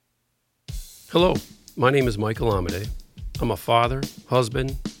Hello, my name is Michael Amade. I'm a father,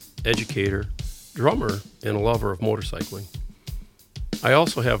 husband, educator, drummer, and a lover of motorcycling. I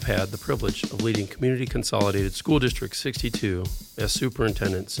also have had the privilege of leading Community Consolidated School District 62 as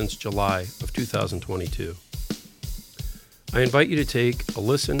superintendent since July of 2022. I invite you to take a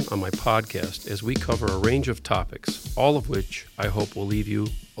listen on my podcast as we cover a range of topics, all of which I hope will leave you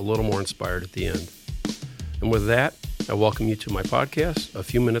a little more inspired at the end. And with that, I welcome you to my podcast, A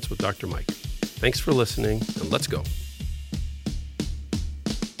Few Minutes with Dr. Mike. Thanks for listening, and let's go.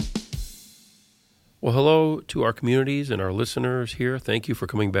 Well, hello to our communities and our listeners here. Thank you for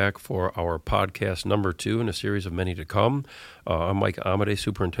coming back for our podcast number 2 in a series of many to come. I'm Mike Amade,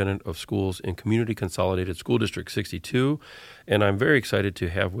 Superintendent of Schools in Community Consolidated School District 62, and I'm very excited to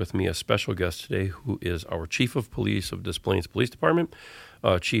have with me a special guest today who is our Chief of Police of Des Plaines Police Department,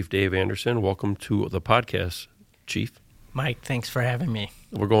 Chief Dave Anderson. Welcome to the podcast, Chief. Mike, thanks for having me.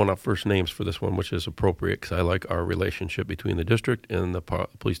 We're going off first names for this one, which is appropriate because I like our relationship between the district and the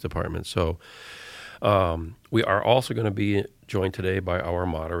police department. So we are also going to be joined today by our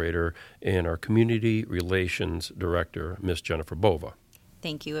moderator and our community relations director, Miss Jennifer Bova.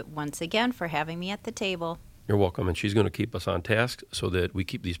 Thank you once again for having me at the table. You're welcome. And she's going to keep us on task so that we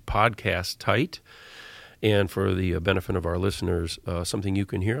keep these podcasts tight. And for the benefit of our listeners, something you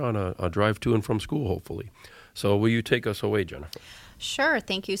can hear on a drive to and from school, hopefully. So will you take us away, Jennifer? Sure.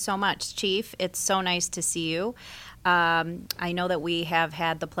 Thank you so much, Chief. It's so nice to see you. I know that we have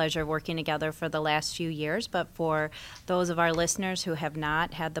had the pleasure of working together for the last few years, but for those of our listeners who have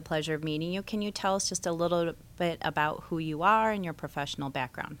not had the pleasure of meeting you, can you tell us just a little bit about who you are and your professional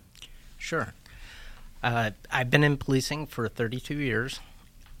background? Sure. I've been in policing for 32 years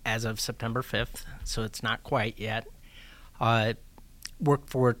as of September 5th, so it's not quite yet. Worked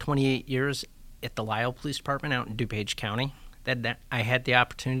for 28 years at the Lisle Police Department out in DuPage County. Then I had the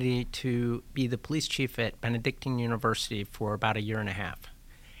opportunity to be the police chief at Benedictine University for about a year and a half.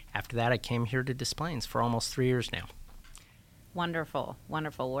 After that, I came here to Des Plaines for almost 3 years now. Wonderful,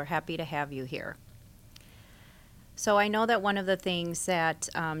 wonderful. We're happy to have you here. So I know that one of the things that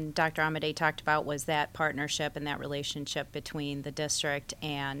Dr. Amade talked about was that partnership and that relationship between the district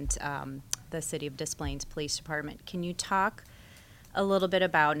and the City of Des Plaines Police Department. Can you talk a little bit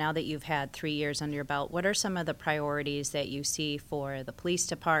about, now that you've had 3 years under your belt, what are some of the priorities that you see for the police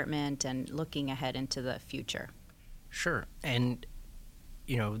department and looking ahead into the future? Sure. And,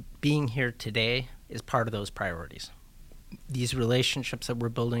 being here today is part of those priorities. These relationships that we're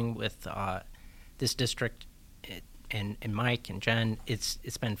building with this district and Mike and Jen, it's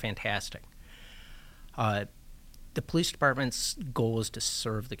been fantastic. The police department's goal is to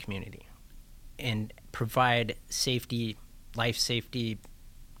serve the community and provide safety, life safety,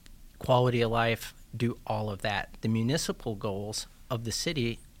 quality of life, do all of that. The municipal goals of the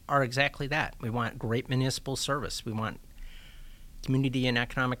city are exactly that. We want great municipal service. We want community and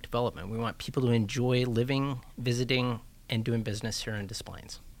economic development. We want people to enjoy living, visiting, and doing business here in Des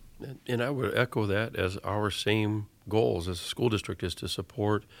Plaines. And I would echo that as our same goals as a school district is to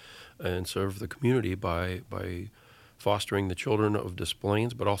support and serve the community by fostering the children of Des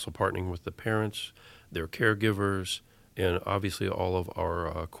Plaines, but also partnering with the parents, their caregivers, and obviously all of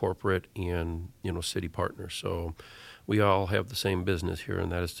our corporate and city partners. So we all have the same business here, and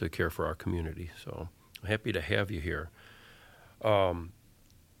that is to care for our community. So I'm happy to have you here. I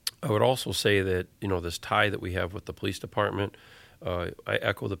would also say that this tie that we have with the police department, I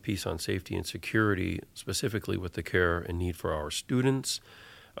echo the piece on safety and security, specifically with the care and need for our students.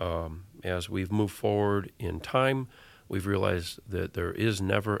 As we've moved forward in time, we've realized that there is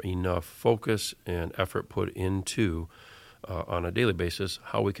never enough focus and effort put into, on a daily basis,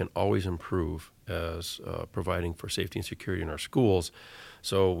 how we can always improve as providing for safety and security in our schools.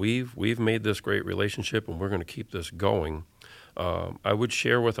 So we've made this great relationship, and we're going to keep this going. I would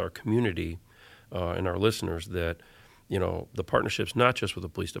share with our community and our listeners that the partnership's not just with the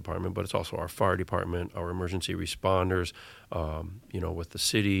police department, but it's also our fire department, our emergency responders, with the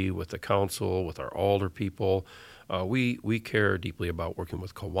city, with the council, with our alder people. We care deeply about working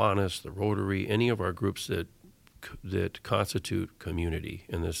with Kiwanis, the Rotary, any of our groups that constitute community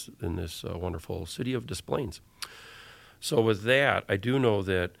in this wonderful city of Des Plaines. So with that, I do know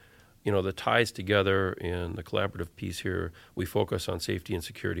that the ties together and the collaborative piece here, we focus on safety and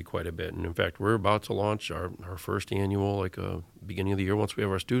security quite a bit. And in fact, we're about to launch our first annual, beginning of the year. Once we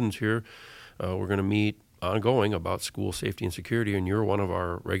have our students here, we're going to meet ongoing about school safety and security, and you're one of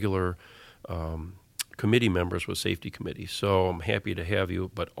our regular committee members with safety committee. So I'm happy to have you.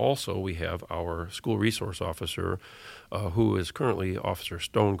 But also we have our school resource officer, who is currently Officer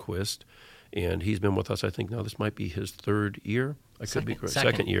Stonequist, and he's been with us, I think now this might be his third year. I could be correct.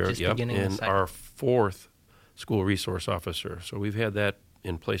 Second Second year, just yep. beginning the And second. our fourth school resource officer. So we've had that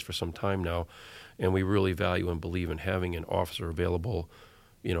in place for some time now, and we really value and believe in having an officer available,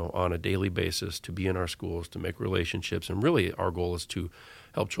 on a daily basis to be in our schools, to make relationships. And really our goal is to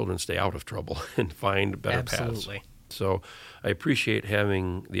help children stay out of trouble and find better Absolutely. paths. So I appreciate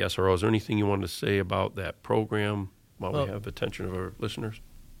having the SRO. Is there anything you wanted to say about that program while Well, we have attention of our listeners?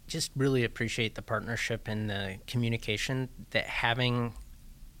 Just really appreciate the partnership and the communication that having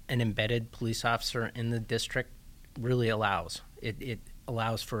an embedded police officer in the district really allows. It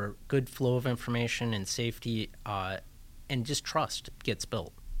allows for a good flow of information and safety, and just trust gets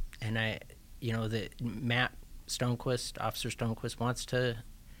built. And Matt Stonequist, Officer Stonequist, wants to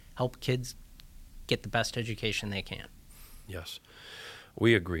help kids get the best education they can. Yes,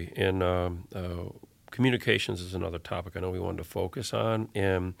 we agree. And communications is another topic I know we wanted to focus on.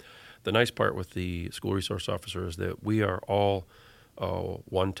 And the nice part with the school resource officer is that we are all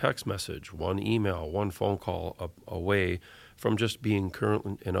one text message, one email, one phone call away from just being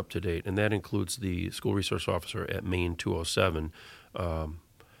current and up to date. And that includes the school resource officer at Maine 207.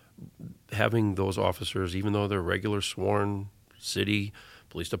 Having those officers, even though they're regular sworn city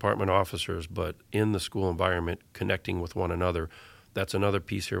police department officers, but in the school environment, connecting with one another, that's another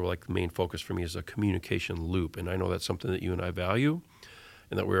piece here. Like the main focus for me is a communication loop. And I know that's something that you and I value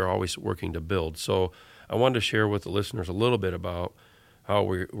and that we're always working to build. So I wanted to share with the listeners a little bit about how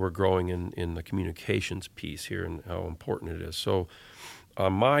we're growing in the communications piece here and how important it is. So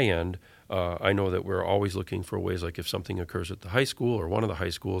on my end, I know that we're always looking for ways, like if something occurs at the high school or one of the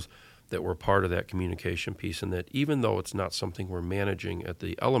high schools, that we're part of that communication piece, and that even though it's not something we're managing at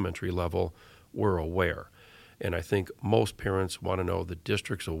the elementary level, we're aware. And I think most parents want to know the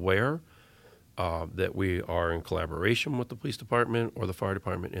district's aware that we are in collaboration with the police department or the fire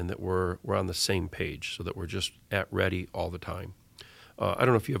department, and that we're on the same page, so that we're just at ready all the time. I don't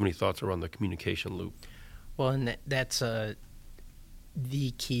know if you have any thoughts around the communication loop. Well, and that's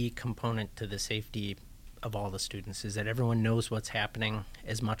the key component to the safety of all the students, is that everyone knows what's happening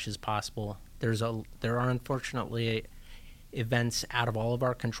as much as possible. There are unfortunately events out of all of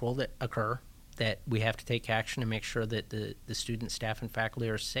our control that occur that we have to take action to make sure that the student, staff, and faculty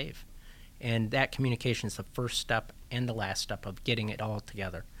are safe. And that communication is the first step and the last step of getting it all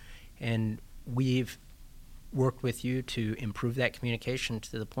together. And we've worked with you to improve that communication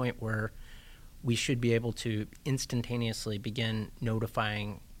to the point where we should be able to instantaneously begin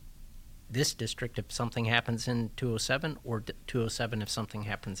notifying this district if something happens in 207, or 207 if something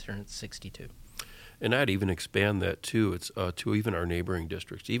happens here in 62. And I'd even expand that too. It's to even our neighboring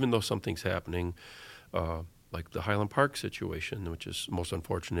districts. Even though something's happening, like the Highland Park situation, which is most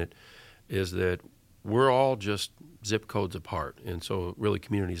unfortunate, is that we're all just zip codes apart. And so really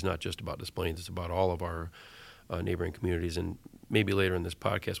community is not just about Des Plaines, it's about all of our neighboring communities. And maybe later in this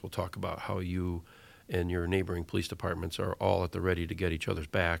podcast we'll talk about how you and your neighboring police departments are all at the ready to get each other's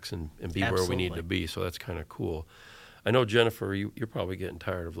backs and be Absolutely. where we need to be. So that's kind of cool. I know, Jennifer, you're probably getting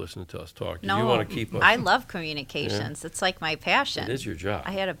tired of listening to us talk. No, You want to keep up? I love communications. It's like my passion. It is your job.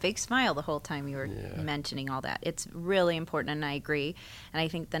 I had a big smile the whole time you were Yeah. mentioning all that. It's really important, and I agree. And I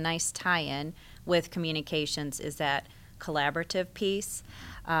think the nice tie-in with communications is that collaborative piece.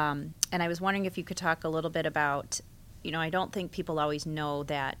 And I was wondering if you could talk a little bit about, I don't think people always know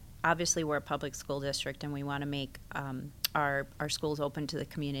that obviously we're a public school district and we want to make our schools open to the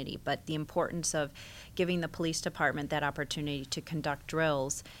community, but the importance of giving the police department that opportunity to conduct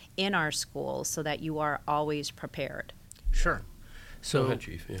drills in our schools so that you are always prepared. Sure. So Go ahead,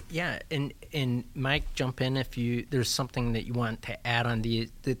 Chief. Yeah. and Mike, jump in if there's something that you want to add on the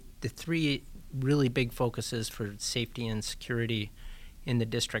three really big focuses for safety and security in the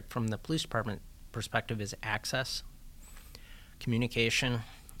district from the police department perspective is access, communication,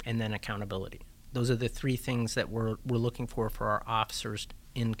 and then accountability. Those are the three things that we're looking for our officers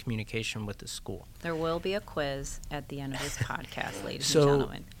in communication with the school. There will be a quiz at the end of this podcast, ladies and So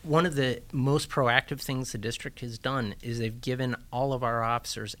gentlemen. one of the most proactive things the district has done is they've given all of our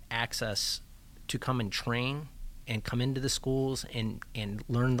officers access to come and train and come into the schools and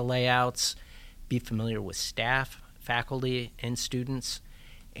learn the layouts, be familiar with staff, faculty, and students.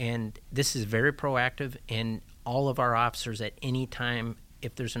 And this is very proactive, and all of our officers at any time,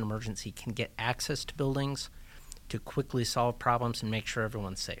 if there's an emergency, can get access to buildings to quickly solve problems and make sure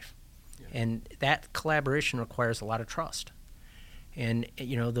everyone's safe. Yeah. And that collaboration requires a lot of trust. And,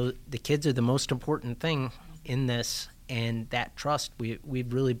 the kids are the most important thing in this, and that trust,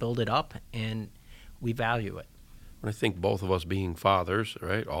 we've really built it up, and we value it. And I think both of us being fathers,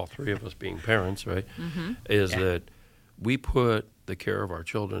 right, all three of us being parents, right, Mm-hmm. is that we put the care of our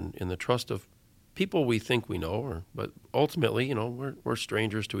children in the trust of people we think we know, but ultimately, we're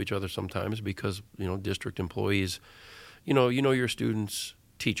strangers to each other sometimes because, district employees, you know your student's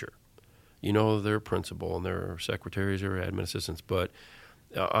teacher, their principal and their secretaries or admin assistants. But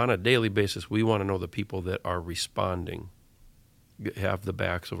on a daily basis, we want to know the people that are responding, have the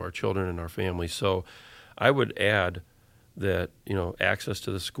backs of our children and our families. So I would add that, access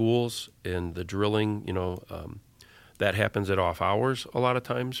to the schools and the drilling, that happens at off hours a lot of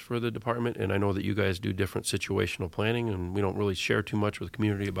times for the department. And I know that you guys do different situational planning, and we don't really share too much with the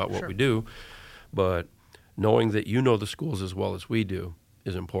community about what we do. But knowing that you know the schools as well as we do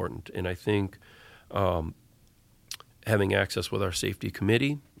is important. And I think having access with our safety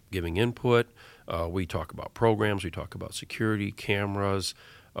committee, giving input, we talk about programs, we talk about security, cameras,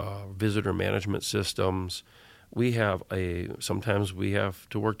 visitor management systems. Sometimes we have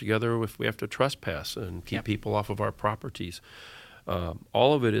to work together if we have to trespass and keep people off of our properties.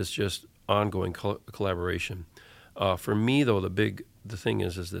 All of it is just ongoing collaboration. For me, though, the thing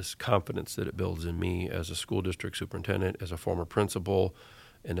is this confidence that it builds in me as a school district superintendent, as a former principal,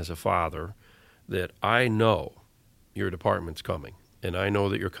 and as a father, that I know your department's coming. And I know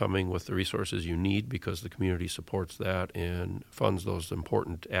that you're coming with the resources you need because the community supports that and funds those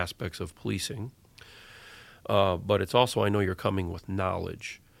important aspects of policing. But it's also, I know you're coming with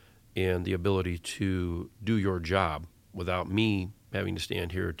knowledge and the ability to do your job without me having to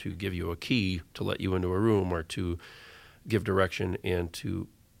stand here to give you a key to let you into a room or to give direction and to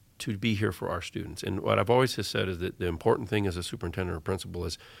be here for our students. And what I've always said is that the important thing as a superintendent or principal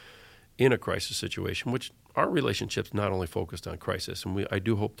is in a crisis situation, which our relationship's not only focused on crisis, and I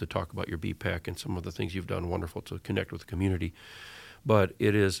do hope to talk about your BPAC and some of the things you've done wonderful to connect with the community, but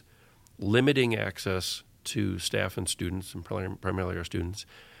it is limiting access to staff and students, and primarily our students,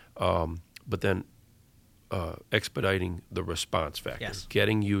 but then expediting the response factor,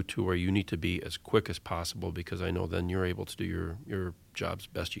 getting you to where you need to be as quick as possible, because I know then you're able to do your jobs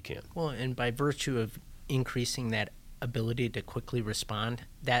best you can. Well, and by virtue of increasing that ability to quickly respond,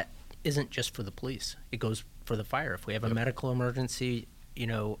 that isn't just for the police. It goes for the fire. If we have a medical emergency,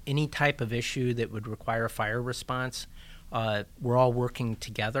 any type of issue that would require a fire response, we're all working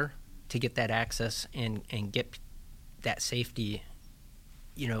together to get that access and get that safety,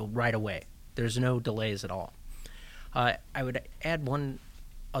 right away. There's no delays at all. I would add one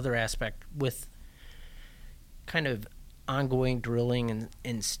other aspect with kind of ongoing drilling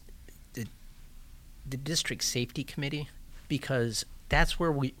and the district safety committee, because that's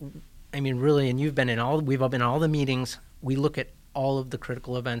where really, and we've been in all the meetings. We look at all of the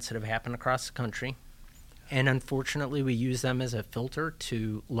critical events that have happened across the country. And unfortunately, we use them as a filter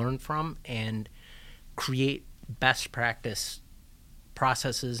to learn from and create best practice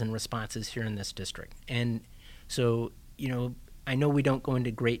processes and responses here in this district. And so, I know we don't go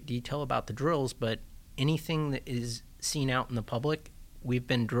into great detail about the drills, but anything that is seen out in the public, we've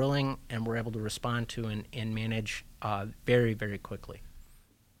been drilling and we're able to respond to and manage very, very quickly.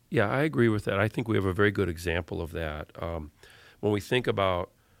 Yeah, I agree with that. I think we have a very good example of that. When we think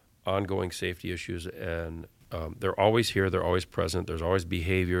about ongoing safety issues, and they're always here, they're always present, there's always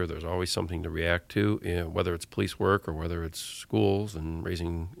behavior, there's always something to react to, whether it's police work or whether it's schools and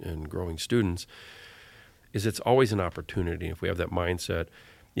raising and growing students, it's always an opportunity. If we have that mindset,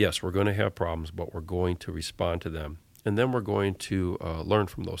 yes, we're going to have problems, but we're going to respond to them. And then we're going to learn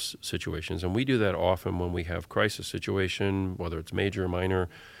from those situations. And we do that often when we have crisis situation, whether it's major or minor.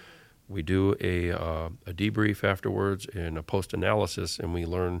 We do a debrief afterwards and a post-analysis, and we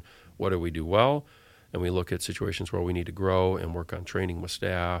learn what do we do well, and we look at situations where we need to grow and work on training with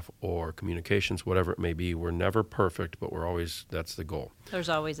staff or communications, whatever it may be. We're never perfect, but that's the goal. There's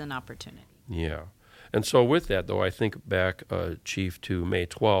always an opportunity. Yeah. And so with that, though, I think back, Chief, to May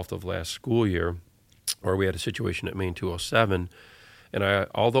 12th of last school year, where we had a situation at Main 207, and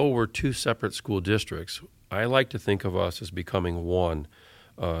although we're two separate school districts, I like to think of us as becoming one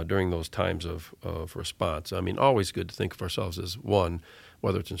during those times of response. I mean, always good to think of ourselves as one,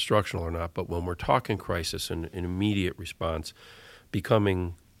 whether it's instructional or not, but when we're talking crisis and immediate response,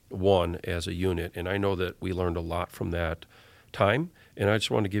 becoming one as a unit. And I know that we learned a lot from that time, and I just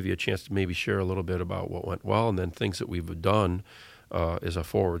want to give you a chance to maybe share a little bit about what went well and then things that we've done as a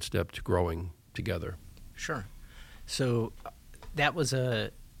forward step to growing together. Sure. So that was a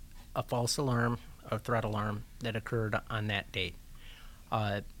false alarm, a threat alarm that occurred on that date,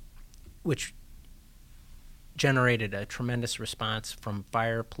 which generated a tremendous response from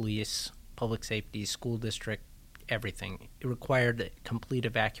fire, police, public safety, school district, everything. It required a complete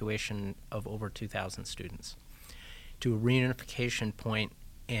evacuation of over 2,000 students to a reunification point,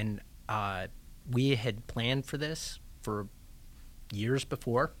 and we had planned for this for years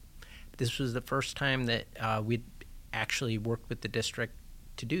before. this was the first time that we'd actually worked with the district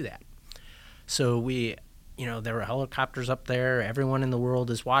to do that. So there were helicopters up there. Everyone in the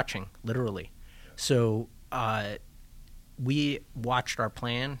world is watching, literally. So we watched our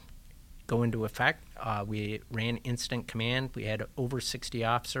plan go into effect. We ran instant command. We had over 60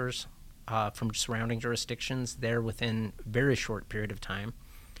 officers from surrounding jurisdictions there within a very short period of time.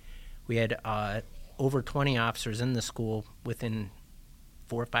 We had over 20 officers in the school within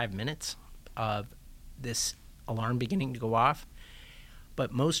 4 or 5 minutes of this alarm beginning to go off.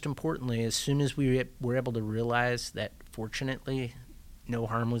 But most importantly, as soon as we were able to realize that fortunately no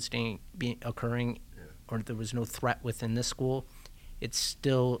harm was occurring or there was no threat within the school, it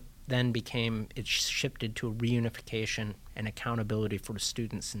still then it shifted to a reunification and accountability for the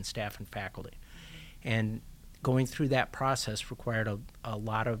students and staff and faculty. And going through that process required a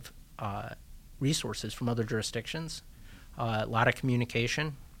lot of resources from other jurisdictions, a lot of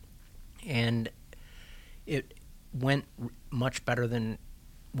communication, and it went much better than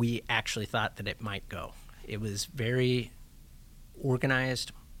we actually thought that it might go. It was very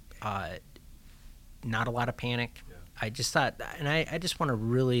organized, not a lot of panic. Yeah. I just thought, and I just want to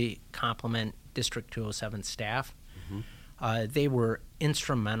really compliment District 207 staff. Mm-hmm. They were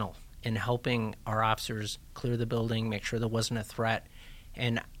instrumental in helping our officers clear the building, make sure there wasn't a threat,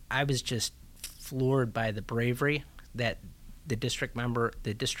 and I was just floored by the bravery that the district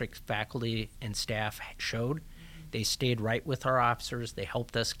faculty and staff showed. They stayed right with our officers. They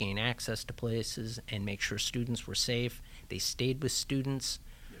helped us gain access to places and make sure students were safe. They stayed with students,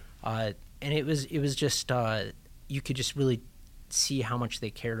 and it was just you could just really see how much they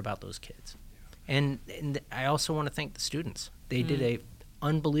cared about those kids. And I also want to thank the students. They did a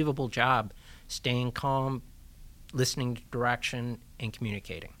unbelievable job staying calm, listening to direction, and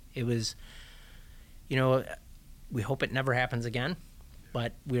communicating. It was, we hope it never happens again,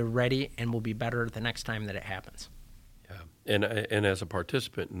 but we're ready and we'll be better the next time that it happens. Yeah, and as a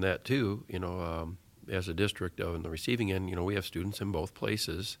participant in that too, as a district on the receiving end, we have students in both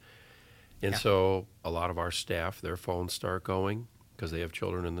places, and so a lot of our staff, their phones start going because they have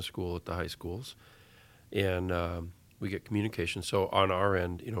children in the school at the high schools, and we get communication. So on our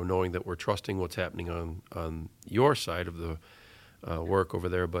end, knowing that we're trusting what's happening on your side of the work over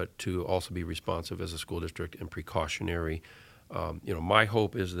there, but to also be responsive as a school district and precautionary. My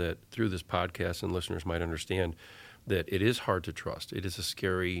hope is that through this podcast, and listeners might understand that it is hard to trust. It is a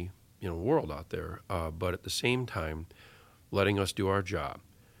scary, world out there. But at the same time, letting us do our job,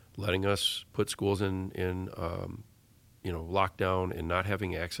 letting us put schools in lockdown and not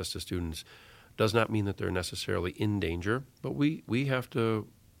having access to students does not mean that they're necessarily in danger. But we have to.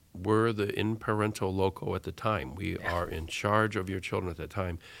 We're the in parento loco at the time. We are in charge of your children at that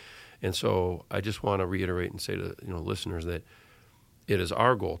time. And so I just want to reiterate and say to listeners that it is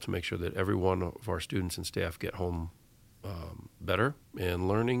our goal to make sure that every one of our students and staff get home better and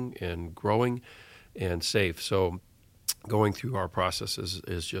learning and growing and safe. So going through our processes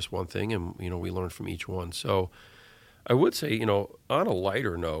is just one thing, and we learn from each one. So I would say, on a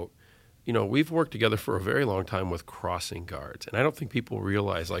lighter note, we've worked together for a very long time with crossing guards, and I don't think people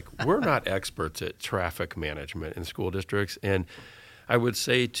realize, we're not experts at traffic management in school districts. And I would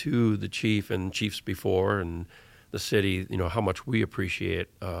say to the chief and chiefs before and the city, how much we appreciate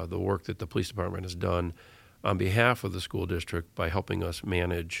the work that the police department has done on behalf of the school district by helping us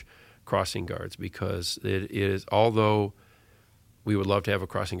manage crossing guards, because it is, although we would love to have a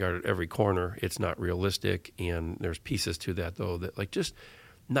crossing guard at every corner, it's not realistic, and there's pieces to that, though, that just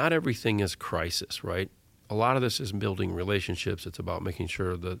not everything is crisis, right? A lot of this is building relationships. It's about making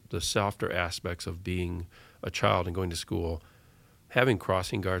sure that the softer aspects of being a child and going to school, having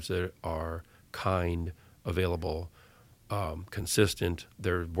crossing guards that are kind, available, consistent,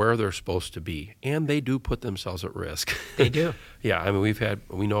 they're where they're supposed to be, and they do put themselves at risk. They do. Yeah, I mean,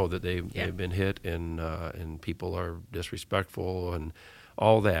 we know that they've been hit, and people are disrespectful and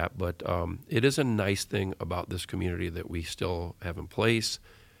all that, but it is a nice thing about this community that we still have in place,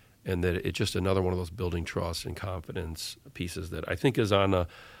 and that it's just another one of those building trust and confidence pieces that I think is on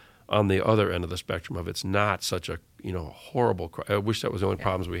the other end of the spectrum of it's not such a horrible. I wish that was the only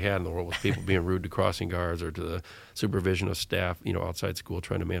problems we had in the world, was people being rude to crossing guards or to the supervision of staff outside school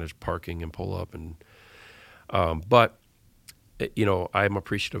trying to manage parking and pull up but I'm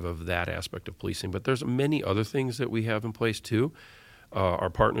appreciative of that aspect of policing. But there's many other things that we have in place too. Our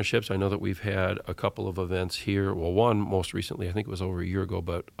partnerships, I know that we've had a couple of events here. Well, one most recently, I think it was over a year ago,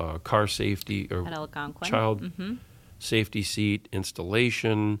 but car safety or child safety seat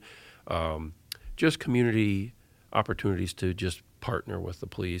installation, just community opportunities to just partner with the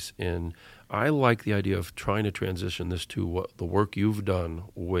police. And I like the idea of trying to transition this to what the work you've done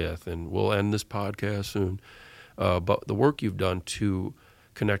with, and we'll end this podcast soon, but the work you've done to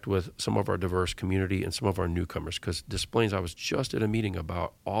connect with some of our diverse community and some of our newcomers. Because Des Plaines, I was just at a meeting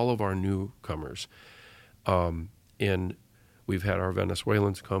about all of our newcomers. And we've had our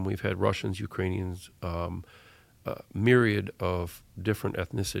Venezuelans come, we've had Russians, Ukrainians, myriad of different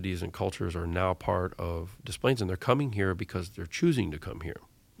ethnicities and cultures are now part of Des Plaines, and they're coming here because they're choosing to come here.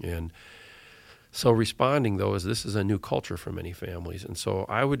 And so responding, though, is this is a new culture for many families. And so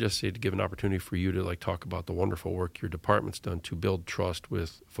I would just say to give an opportunity for you to talk about the wonderful work your department's done to build trust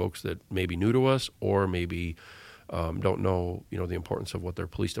with folks that may be new to us or maybe don't know, the importance of what their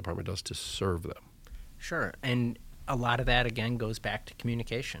police department does to serve them. Sure. And a lot of that, again, goes back to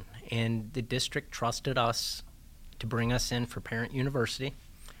communication. And the district trusted us to bring us in for Parent University.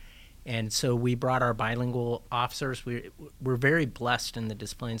 And so we brought our bilingual officers. We're very blessed in the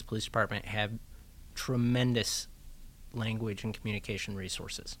Des Plaines Police Department, have tremendous language and communication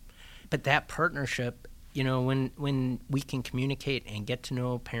resources. But that partnership, when we can communicate and get to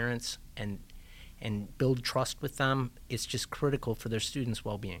know parents and build trust with them, it's just critical for their students'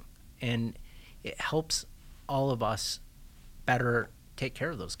 well-being. And it helps all of us better take care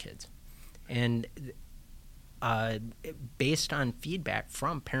of those kids. And based on feedback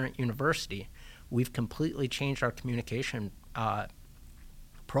from Parent University, we've completely changed our communication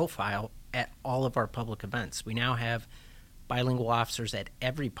profile at all of our public events. We now have bilingual officers at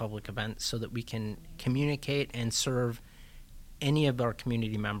every public event so that we can communicate and serve any of our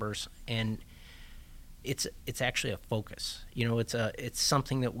community members. And it's actually a focus. It's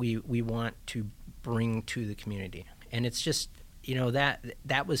something that we want to bring to the community. And it's just,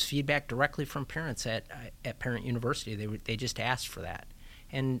 that was feedback directly from parents at Parent University. They just asked for that.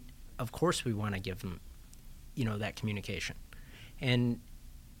 And of course we want to give them, that communication. And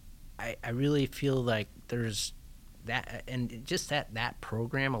I really feel like there's that, and just that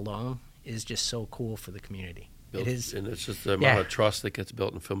program alone is just so cool for the community. It is. And it's just the amount of trust that gets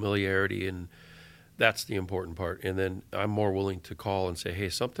built and familiarity, and that's the important part. And then I'm more willing to call and say, hey,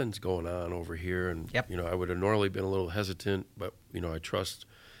 something's going on over here. And, I would have normally been a little hesitant, but, I trust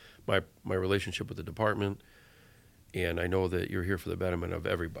my relationship with the department. And I know that you're here for the betterment of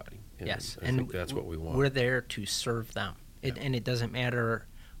everybody. And yes. I think that's what we want. We're there to serve them. And it doesn't matter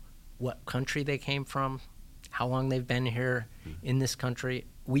what country they came from, how long they've been here in this country.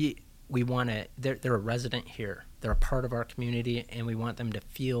 We want to, they're a resident here. They're a part of our community, and we want them to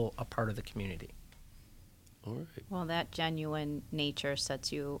feel a part of the community. All right. Well, that genuine nature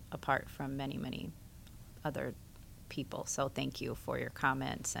sets you apart from many, many other people. So thank you for your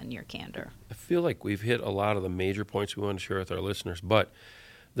comments and your candor. I feel like we've hit a lot of the major points we want to share with our listeners, but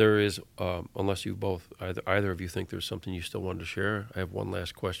there is, unless you both, either of you think there's something you still wanted to share, I have one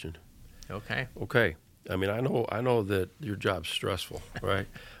last question. Okay. I mean, I know that your job's stressful, right?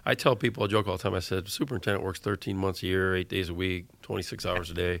 I tell people, I joke all the time, I said, superintendent works 13 months a year, 8 days a week, 26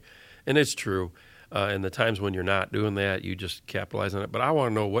 hours a day. And it's true. And the times when you're not doing that, you just capitalize on it. But I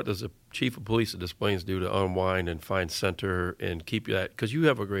want to know, what does the chief of police at Des Plaines do to unwind and find center and keep you that? Because you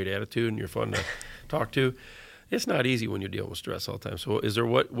have a great attitude and you're fun to talk to. It's not easy when you're dealing with stress all the time. So is there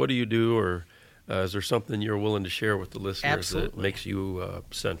what do you do, or is there something you're willing to share with the listeners that makes you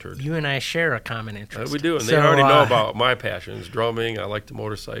centered? You and I share a common interest. We do, and they already know about my passions: drumming. I like to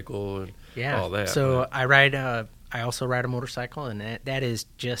motorcycle and all that. So I also ride a motorcycle, and that is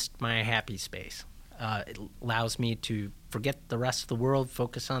just my happy space. It allows me to forget the rest of the world,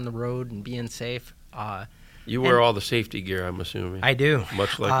 focus on the road and being safe. You wear all the safety gear, I'm assuming. I do.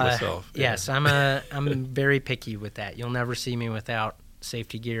 Much like myself. Yes, I'm very picky with that. You'll never see me without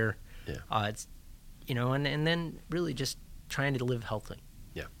safety gear. Yeah. It's and then really just trying to live healthy.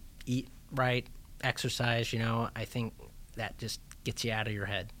 Yeah. Eat right, exercise, I think that just gets you out of your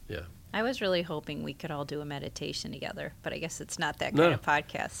head. Yeah. I was really hoping we could all do a meditation together, but I guess it's not that kind of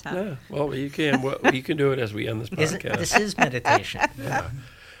podcast, huh? Yeah. Well, you can. You can do it as we end this podcast. This is meditation. Yeah.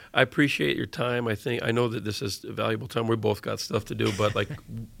 I appreciate your time. I know that this is a valuable time. We both got stuff to do, but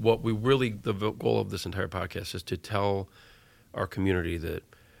the goal of this entire podcast is to tell our community that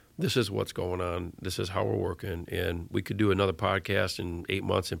this is what's going on. This is how we're working, and we could do another podcast in 8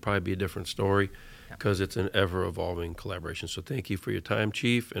 months and probably be a different story, because it's an ever-evolving collaboration. So thank you for your time,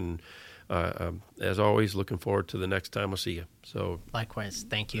 Chief, and as always, looking forward to the next time we'll see you. So likewise,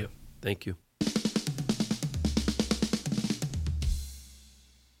 thank you. Thank you.